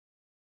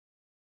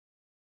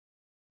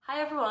Hi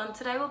everyone,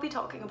 today we'll be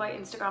talking about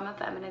Instagram and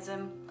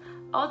feminism.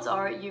 Odds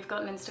are you've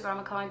got an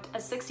Instagram account,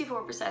 as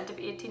 64% of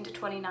 18 to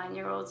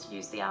 29-year-olds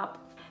use the app.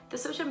 The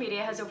social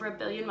media has over 1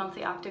 billion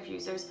monthly active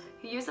users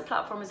who use the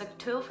platform as a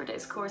tool for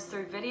discourse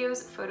through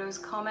videos, photos,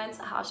 comments,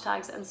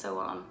 hashtags and so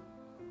on.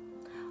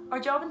 Our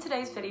job in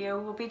today's video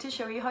will be to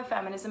show you how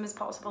feminism is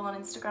possible on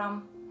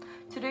Instagram.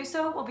 To do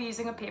so, we'll be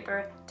using a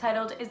paper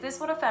titled "Is This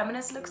What a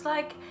Feminist Looks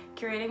Like?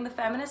 Curating the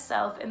Feminist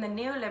Self in the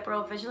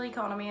Neoliberal Visual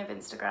Economy of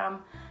Instagram,"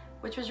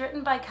 which was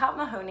written by Kat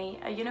Mahoney,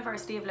 a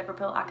University of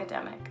Liverpool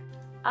academic.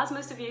 As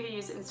most of you who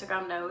use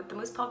Instagram know, the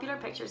most popular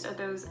pictures are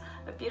those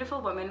of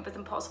beautiful women with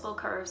impossible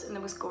curves in the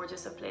most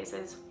gorgeous of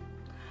places.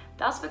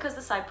 That's because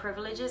the site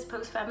privileges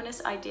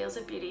post-feminist ideals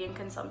of beauty and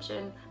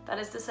consumption, that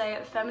is to say,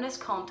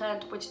 feminist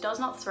content which does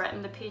not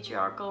threaten the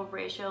patriarchal,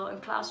 racial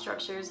and class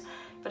structures,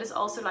 but is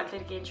also likely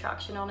to gain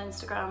traction on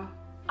Instagram.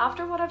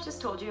 After what I've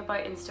just told you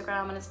about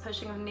Instagram and its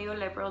pushing of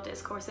neoliberal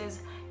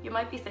discourses, you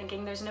might be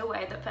thinking there's no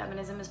way that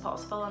feminism is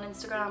possible on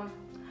Instagram.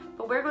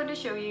 But we're going to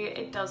show you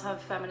it does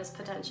have feminist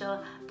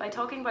potential by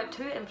talking about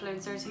two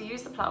influencers who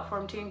use the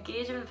platform to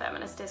engage in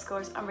feminist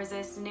discourse and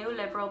resist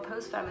neoliberal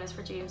post-feminist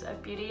regimes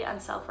of beauty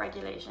and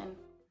self-regulation.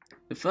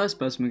 The first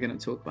person we're going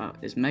to talk about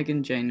is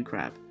Megan Jane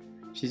Crabb.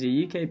 She's a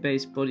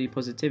UK-based body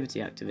positivity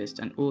activist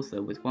and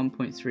author with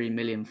 1.3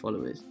 million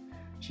followers.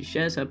 She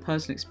shares her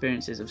personal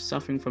experiences of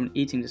suffering from an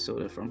eating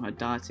disorder from her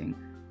dieting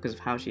because of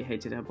how she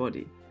hated her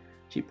body.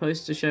 She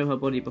posts to show her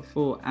body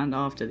before and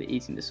after the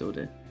eating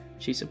disorder.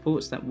 She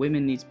supports that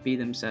women need to be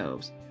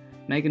themselves.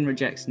 Megan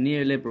rejects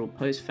neoliberal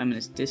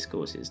post-feminist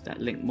discourses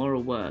that link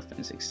moral worth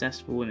and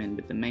success for women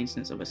with the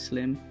maintenance of a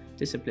slim,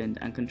 disciplined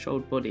and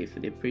controlled body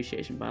for the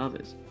appreciation by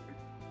others.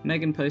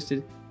 Megan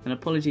posted an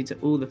apology to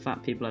all the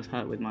fat people I've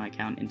hurt with my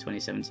account in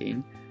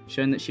 2017,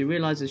 showing that she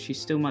realises she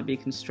still might be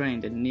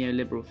constrained in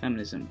neoliberal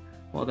feminism,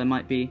 while there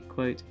might be,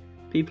 quote,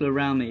 people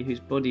around me whose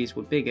bodies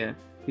were bigger,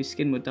 whose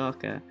skin were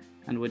darker,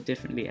 and were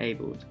differently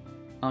abled.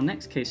 Our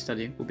next case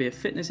study will be a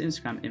fitness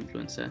Instagram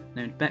influencer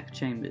named Beck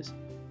Chambers.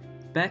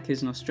 Beck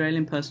is an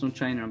Australian personal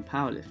trainer and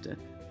powerlifter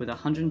with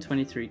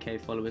 123k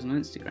followers on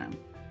Instagram,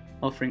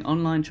 offering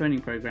online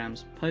training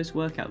programs,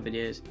 post-workout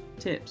videos,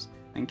 tips,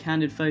 and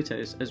candid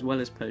photos as well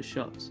as post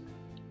shots.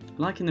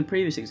 Like in the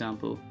previous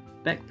example,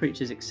 Beck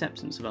preaches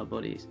acceptance of our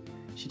bodies.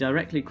 She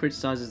directly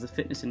criticises the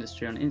fitness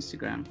industry on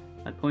Instagram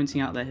by pointing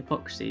out their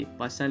hypocrisy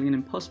by selling an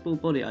impossible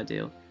body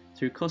ideal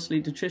through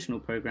costly nutritional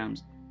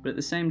programs, but at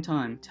the same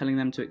time telling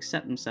them to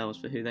accept themselves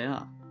for who they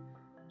are.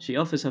 She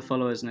offers her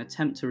followers an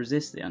attempt to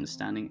resist the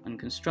understanding and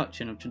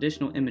construction of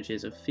traditional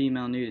images of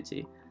female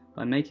nudity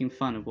by making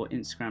fun of what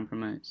Instagram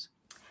promotes.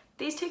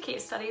 These two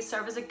case studies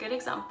serve as a good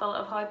example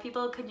of how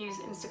people can use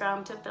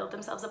Instagram to build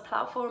themselves a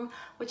platform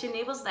which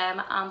enables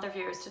them and their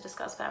viewers to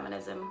discuss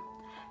feminism.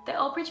 They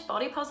all preach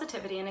body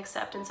positivity and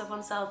acceptance of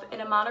oneself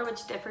in a manner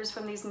which differs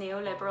from these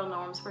neoliberal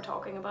norms we're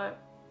talking about.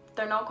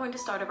 They're not going to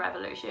start a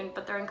revolution,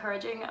 but they're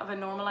encouraging of a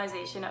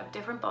normalisation of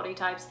different body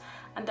types,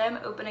 and them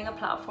opening a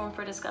platform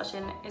for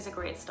discussion is a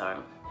great start.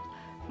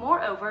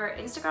 Moreover,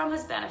 Instagram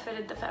has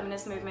benefited the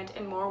feminist movement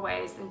in more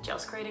ways than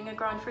just creating a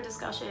ground for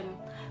discussion.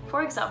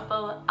 For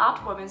example,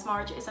 @Women's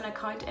March is an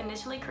account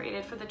initially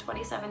created for the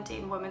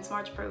 2017 Women's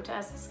March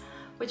protests,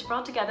 which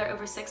brought together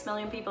over 6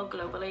 million people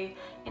globally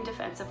in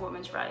defence of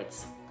women's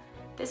rights.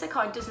 This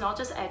account does not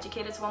just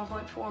educate its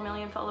 1.4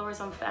 million followers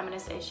on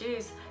feminist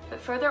issues,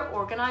 but further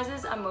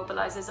organises and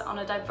mobilises on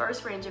a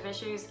diverse range of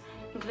issues,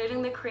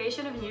 including the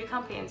creation of new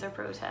campaigns or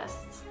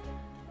protests.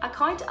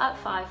 Account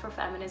 @5 for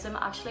Feminism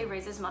actually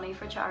raises money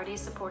for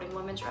charities supporting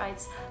women's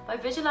rights by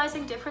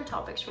visualising different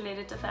topics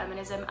related to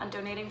feminism and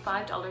donating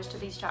 $5 to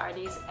these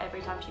charities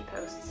every time she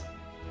posts.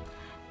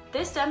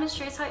 This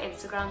demonstrates how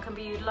Instagram can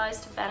be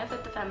utilised to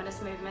benefit the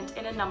feminist movement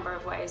in a number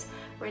of ways,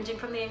 ranging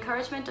from the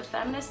encouragement of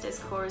feminist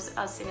discourse,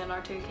 as seen in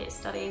our two case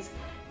studies,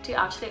 to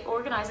actually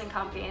organising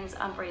campaigns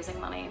and raising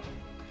money.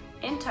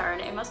 In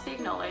turn, it must be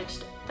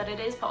acknowledged that it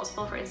is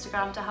possible for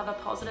Instagram to have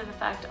a positive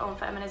effect on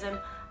feminism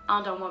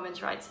and on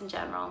women's rights in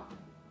general.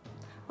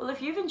 Well,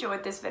 if you've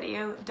enjoyed this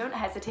video, don't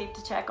hesitate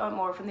to check out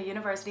more from the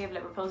University of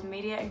Liverpool's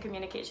Media and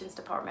Communications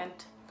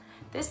Department.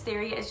 This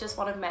theory is just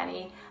one of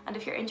many, and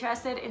if you're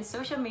interested in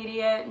social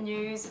media,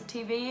 news,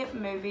 TV,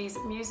 movies,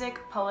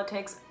 music,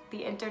 politics, the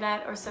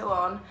internet or so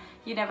on,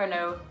 you never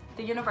know,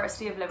 the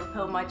University of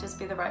Liverpool might just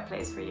be the right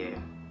place for you.